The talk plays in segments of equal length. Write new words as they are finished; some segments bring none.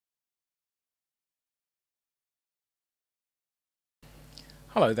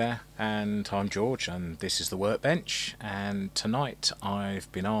Hello there, and I'm George, and this is the Workbench, and tonight I've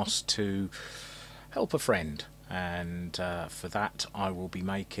been asked to help a friend, and for that I will be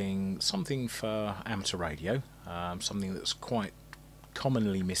making something for amateur radio, something that's quite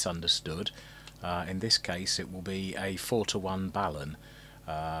commonly misunderstood. In this case it will be a 4-to-1 Balun.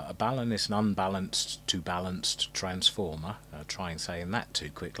 A Balun is an unbalanced to balanced transformer. Try and saying that too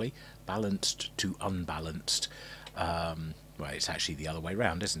quickly. Balanced to unbalanced. Well, it's actually the other way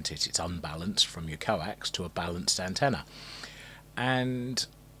round, isn't it? It's unbalanced from your coax to a balanced antenna. And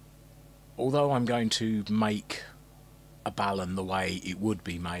although I'm going to make a Balun the way it would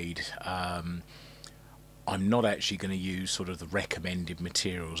be made, I'm not actually going to use sort of the recommended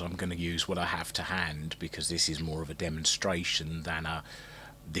materials. I'm going to use what I have to hand, because this is more of a demonstration than a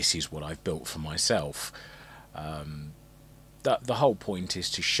this is what I've built for myself. The whole point is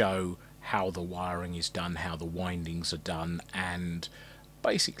to show how the wiring is done, how the windings are done, and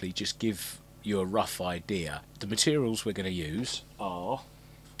basically just give you a rough idea. The materials we're going to use are,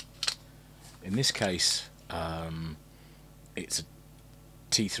 in this case, it's a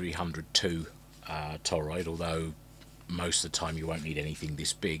T302 toroid, although most of the time you won't need anything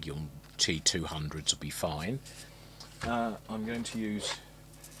this big. Your T200s will be fine. I'm going to use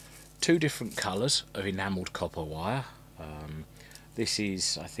two different colours of enamelled copper wire. This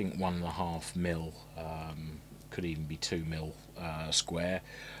is, I think, 1.5 mil, could even be 2 mil square.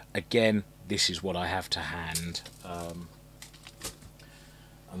 Again, this is what I have to hand, and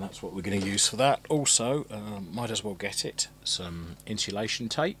that's what we're going to use for that. Also, might as well get it some insulation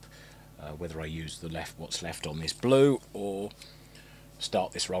tape, whether I use what's left on this blue or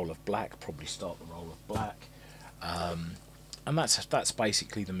start this roll of black. Probably start the roll of black. And that's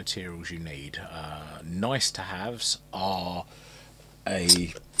basically the materials you need. Nice to haves are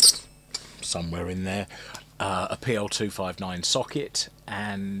somewhere in there, a PL259 socket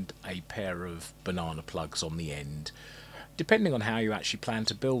and a pair of banana plugs on the end, depending on how you actually plan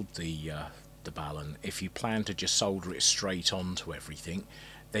to build the Balun. If you plan to just solder it straight onto everything,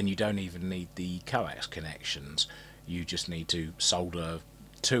 then you don't even need the coax connections. You just need to solder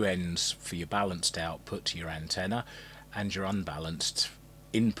two ends for your balanced output to your antenna and your unbalanced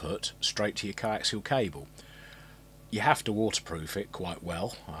input straight to your coaxial cable. You have to waterproof it quite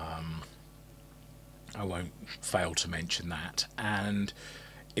well. I won't fail to mention that. And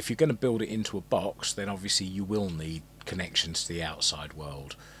if you're going to build it into a box, then obviously you will need connections to the outside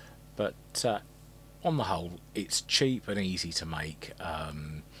world. But on the whole, it's cheap and easy to make.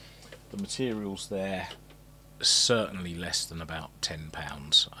 The materials there are certainly less than about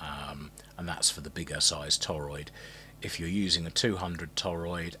 £10, and that's for the bigger size toroid. If you're using a 200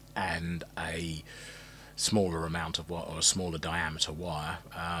 toroid and a smaller amount of wire, or a smaller diameter wire,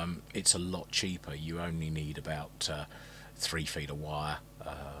 it's a lot cheaper. You only need about 3 feet of wire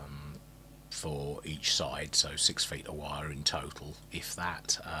for each side, so 6 feet of wire in total, if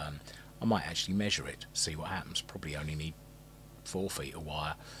that. I might actually measure it, see what happens. Probably only need 4 feet of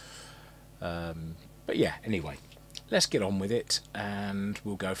wire. But yeah, anyway, let's get on with it and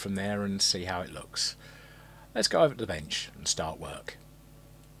we'll go from there and see how it looks. Let's go over to the bench and start work.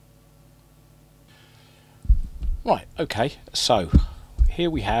 Right, okay, so here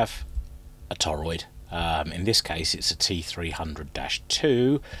we have a toroid. In this case it's a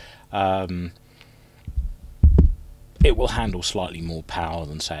T300-2. It will handle slightly more power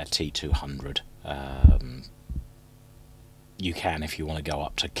than, say, a T200. You can, if you want to go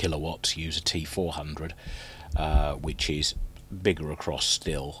up to kilowatts, use a T400, which is bigger across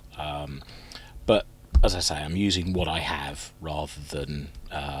still. But as I say, I'm using what I have rather than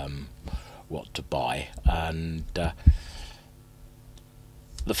what to buy. And the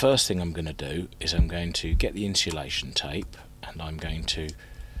first thing I'm going to do is I'm going to get the insulation tape, and I'm going to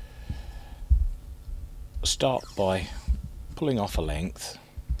start by pulling off a length,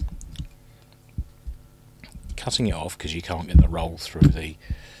 cutting it off because you can't get the roll through the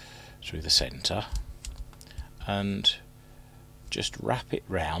centre, and just wrap it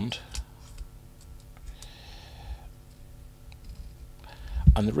round.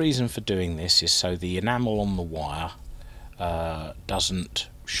 And the reason for doing this is so the enamel on the wire doesn't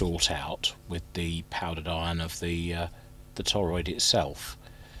short out with the powdered iron of the toroid itself.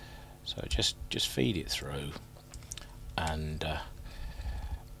 So just feed it through, and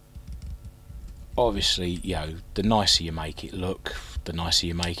obviously, you know, the nicer you make it look, the nicer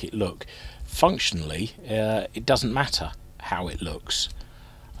you make it look. Functionally, it doesn't matter how it looks,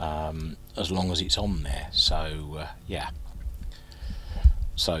 as long as it's on there. So yeah.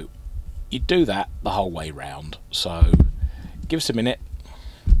 So you do that the whole way round. So give us a minute,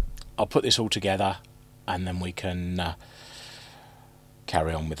 I'll put this all together and then we can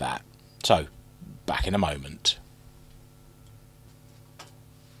carry on with that. So back in a moment.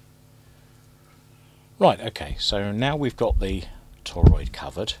 Right, okay, so now we've got the toroid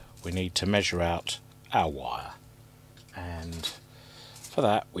covered, we need to measure out our wire, and for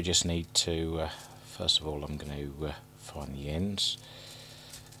that we just need to first of all I'm going to find the ends.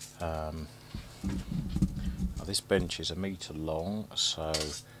 Now this bench is 1 metre long, so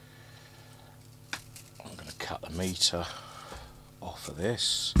I'm going to cut 1 metre off of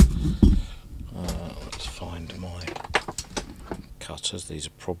this. Let's find my cutters. These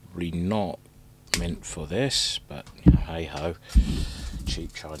are probably not meant for this, but you know, hey ho,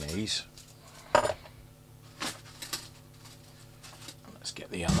 cheap Chinese. Let's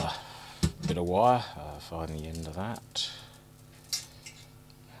get the other bit of wire, find the end of that.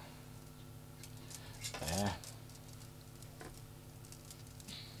 There.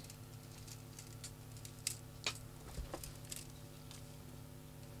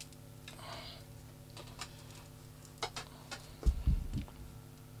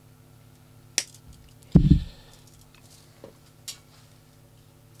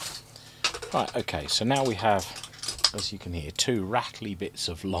 Right, okay, so now we have, as you can hear, 2 rattly bits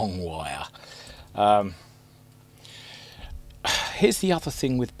of long wire. Here's the other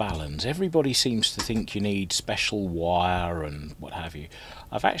thing with baluns. Everybody seems to think you need special wire and what have you.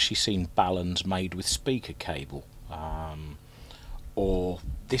 I've actually seen baluns made with speaker cable, or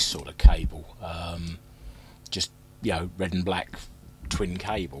this sort of cable, just, you know, red and black twin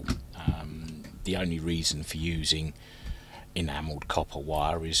cable. The only reason for using enamelled copper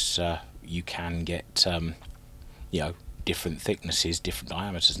wire is you can get you know, different thicknesses, different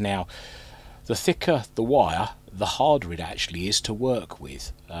diameters. Now the thicker the wire, the harder it actually is to work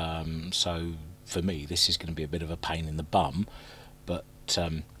with, so for me this is going to be a bit of a pain in the bum, but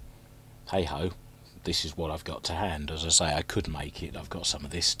hey ho, this is what I've got to hand. As I say, I could make it, I've got some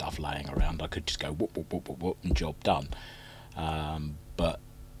of this stuff laying around, I could just go whoop whoop whoop whoop, whoop and job done, but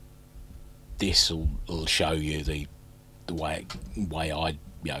this will show you the way I,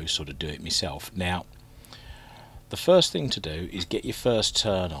 you know, sort of do it myself. Now the first thing to do is get your first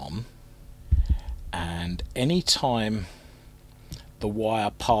turn on, and any time the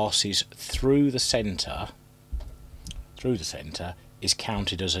wire passes through the centre is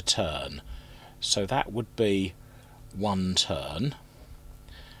counted as a turn. So that would be 1 turn.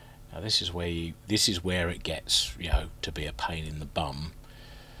 Now this is where it gets, you know, to be a pain in the bum,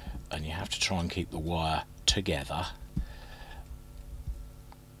 and you have to try and keep the wire together.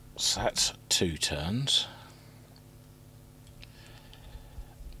 So that's 2 turns.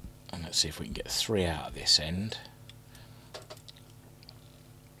 And let's see if we can get 3 out of this end.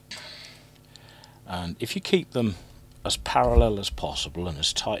 And if you keep them as parallel as possible and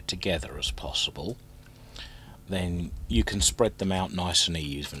as tight together as possible, then you can spread them out nice and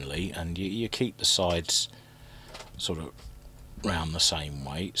evenly, and you keep the sides sort of round the same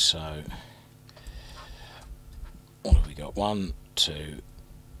way. So what have we got? 1, 2,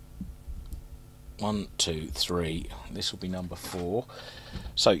 1, 2, 3. This will be number 4.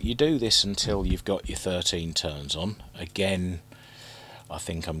 So you do this until you've got your 13 turns on. Again, I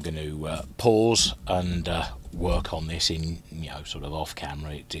think I'm going to pause and work on this in, you know, sort of off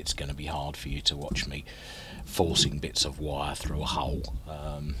camera. It's going to be hard for you to watch me forcing bits of wire through a hole.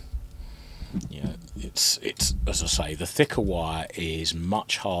 You know, it's as I say, the thicker wire is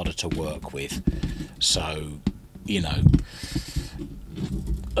much harder to work with. So, you know,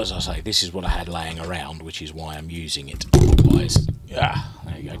 as I say, this is what I had laying around, which is why I'm using it. Otherwise,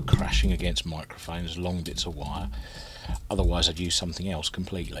 there you go, crashing against microphones, long bits of wire. Otherwise I'd use something else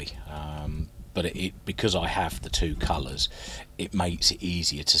completely. But because I have the 2 colours, it makes it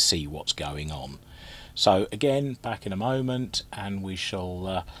easier to see what's going on. So again, back in a moment, and we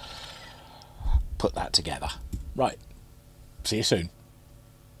shall put that together. Right, see you soon.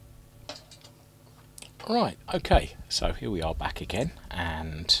 Right, okay, so here we are back again,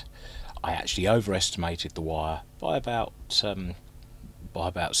 and I actually overestimated the wire by about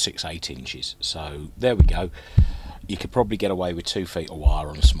 6-8 inches. So there we go. You could probably get away with 2 feet of wire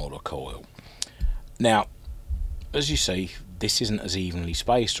on a smaller coil. Now, as you see, this isn't as evenly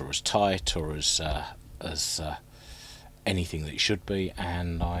spaced or as tight or as anything that it should be,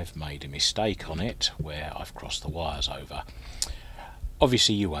 and I've made a mistake on it where I've crossed the wires over.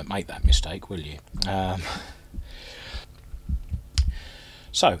 Obviously you won't make that mistake, will you?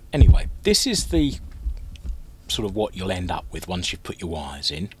 So anyway, this is the sort of what you'll end up with once you've put your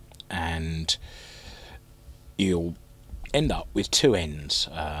wires in, and you'll end up with 2 ends,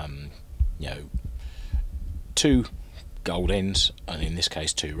 you know, 2 gold ends, and in this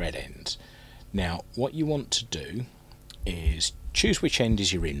case 2 red ends. Now what you want to do is choose which end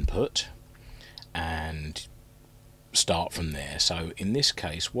is your input and start from there. So in this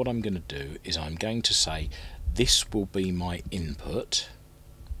case, what I'm going to do is I'm going to say this will be my input,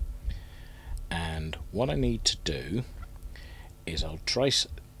 and what I need to do is I'll trace,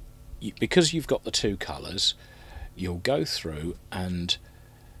 because you've got the two colours, you'll go through and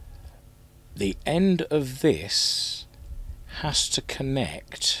the end of this has to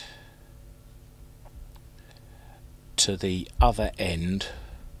connect to the other end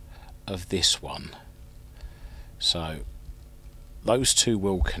of this one. So those two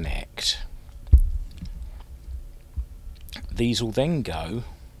will connect. These will then go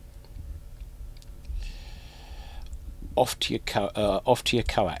off to your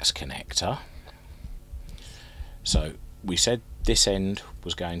coax connector. So we said this end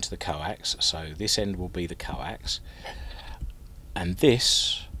was going to the coax, so this end will be the coax, and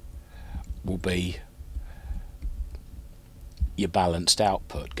this will be your balanced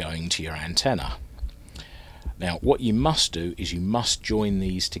output going to your antenna. Now what you must do is you must join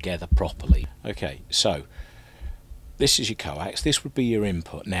these together properly. Okay, so this is your coax, this would be your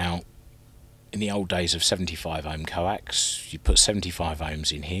input. Now in the old days of 75 ohm coax, you put 75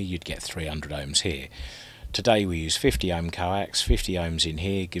 ohms in here, you'd get 300 ohms here. Today we use 50 ohm coax, 50 ohms in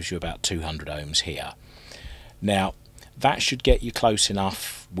here gives you about 200 ohms here. Now that should get you close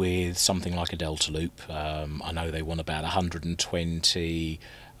enough with something like a delta loop. I know they want about 120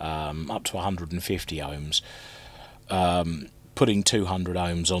 up to 150 ohms. Putting 200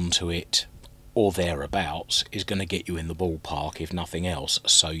 ohms onto it or thereabouts is going to get you in the ballpark, if nothing else,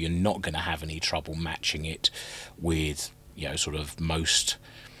 so you're not going to have any trouble matching it with, you know, sort of most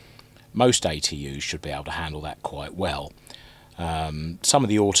ATUs should be able to handle that quite well. Some of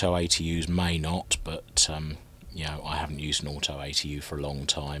the auto ATUs may not, but you know, I haven't used an auto ATU for a long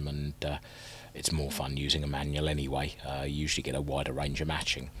time, and it's more fun using a manual anyway. You usually get a wider range of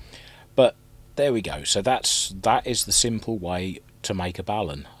matching. But there we go. So that is the simple way to make a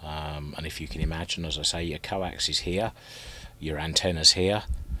balun. And if you can imagine, as I say, your coax is here, your antenna's here.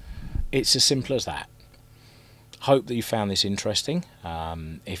 It's as simple as that. Hope that you found this interesting.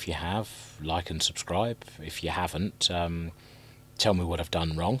 If you have, like and subscribe. If you haven't, tell me what I've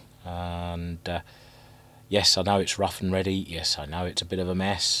done wrong. And yes, I know it's rough and ready. Yes, I know it's a bit of a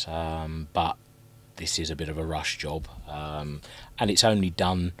mess, but this is a bit of a rush job, and it's only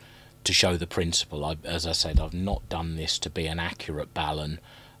done to show the principle. As I said, I've not done this to be an accurate balun,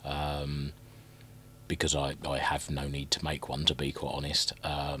 because I have no need to make one, to be quite honest.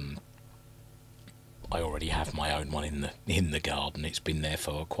 I already have my own one in the garden. It's been there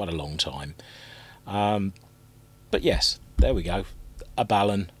for quite a long time. But yes, there we go, a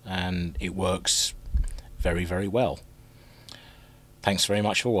balun, and it works very, very well. Thanks very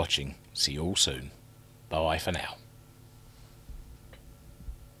much for watching. See you all soon. Bye for now.